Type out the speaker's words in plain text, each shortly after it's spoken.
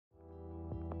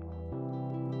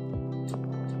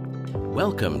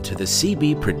Welcome to the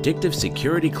CB Predictive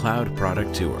Security Cloud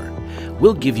product tour.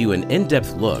 We'll give you an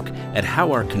in-depth look at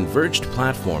how our converged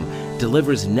platform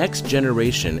delivers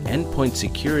next-generation endpoint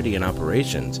security and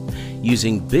operations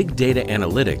using big data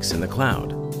analytics in the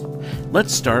cloud.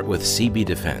 Let's start with CB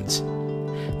Defense.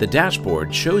 The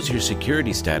dashboard shows your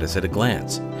security status at a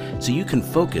glance, so you can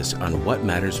focus on what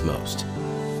matters most.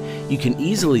 You can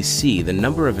easily see the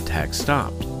number of attacks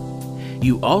stopped.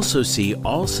 You also see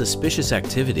all suspicious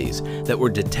activities that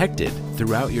were detected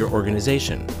throughout your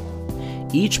organization.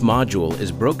 Each module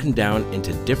is broken down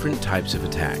into different types of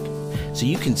attack, so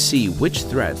you can see which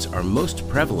threats are most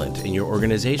prevalent in your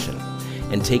organization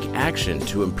and take action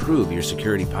to improve your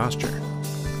security posture.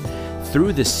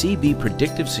 Through the CB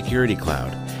Predictive Security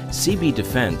Cloud, CB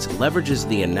Defense leverages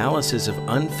the analysis of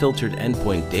unfiltered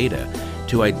endpoint data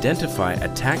to identify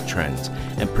attack trends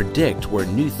and predict where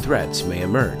new threats may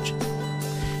emerge.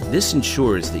 This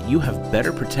ensures that you have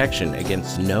better protection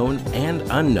against known and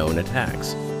unknown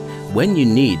attacks. When you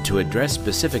need to address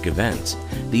specific events,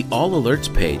 the All Alerts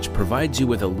page provides you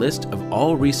with a list of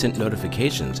all recent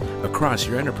notifications across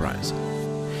your enterprise.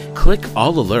 Click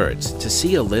All Alerts to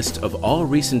see a list of all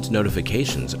recent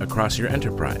notifications across your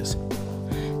enterprise.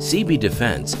 CB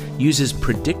Defense uses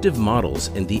predictive models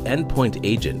in the endpoint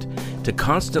agent to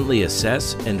constantly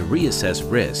assess and reassess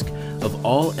risk of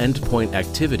all endpoint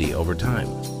activity over time.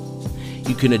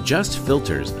 You can adjust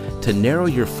filters to narrow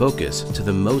your focus to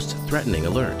the most threatening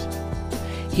alert.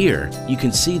 Here, you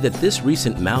can see that this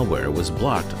recent malware was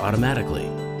blocked automatically.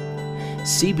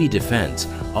 CB Defense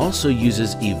also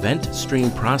uses event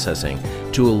stream processing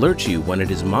to alert you when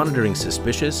it is monitoring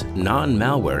suspicious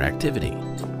non-malware activity.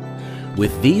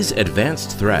 With these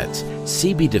advanced threats,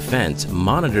 CB Defense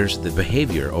monitors the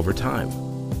behavior over time.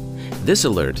 This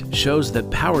alert shows that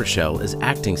PowerShell is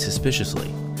acting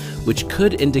suspiciously, which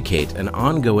could indicate an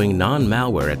ongoing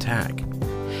non-malware attack.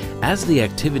 As the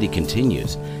activity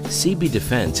continues, CB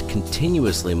Defense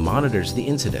continuously monitors the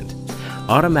incident,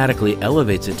 automatically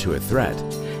elevates it to a threat,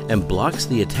 and blocks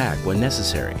the attack when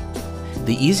necessary.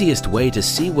 The easiest way to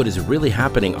see what is really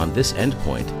happening on this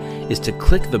endpoint is to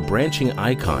click the branching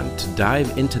icon to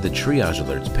dive into the triage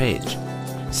alerts page.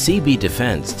 CB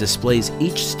Defense displays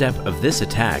each step of this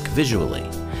attack visually,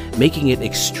 making it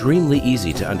extremely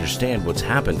easy to understand what's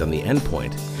happened on the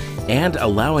endpoint and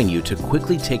allowing you to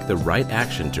quickly take the right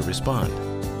action to respond.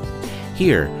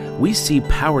 Here, we see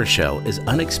PowerShell is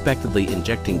unexpectedly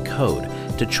injecting code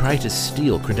to try to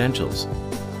steal credentials.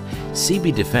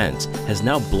 CB Defense has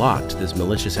now blocked this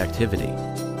malicious activity.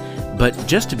 But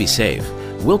just to be safe,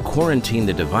 we'll quarantine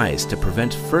the device to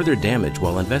prevent further damage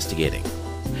while investigating.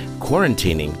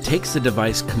 Quarantining takes the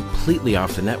device completely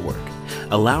off the network,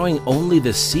 allowing only the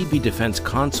CB Defense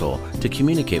console to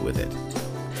communicate with it.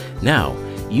 Now,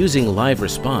 using Live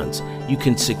Response, you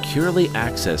can securely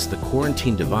access the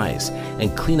quarantine device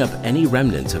and clean up any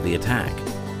remnants of the attack.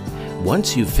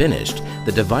 Once you've finished,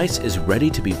 the device is ready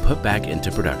to be put back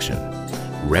into production.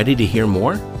 Ready to hear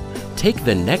more? Take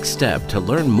the next step to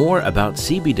learn more about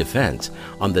CB Defense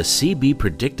on the CB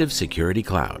Predictive Security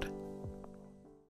Cloud.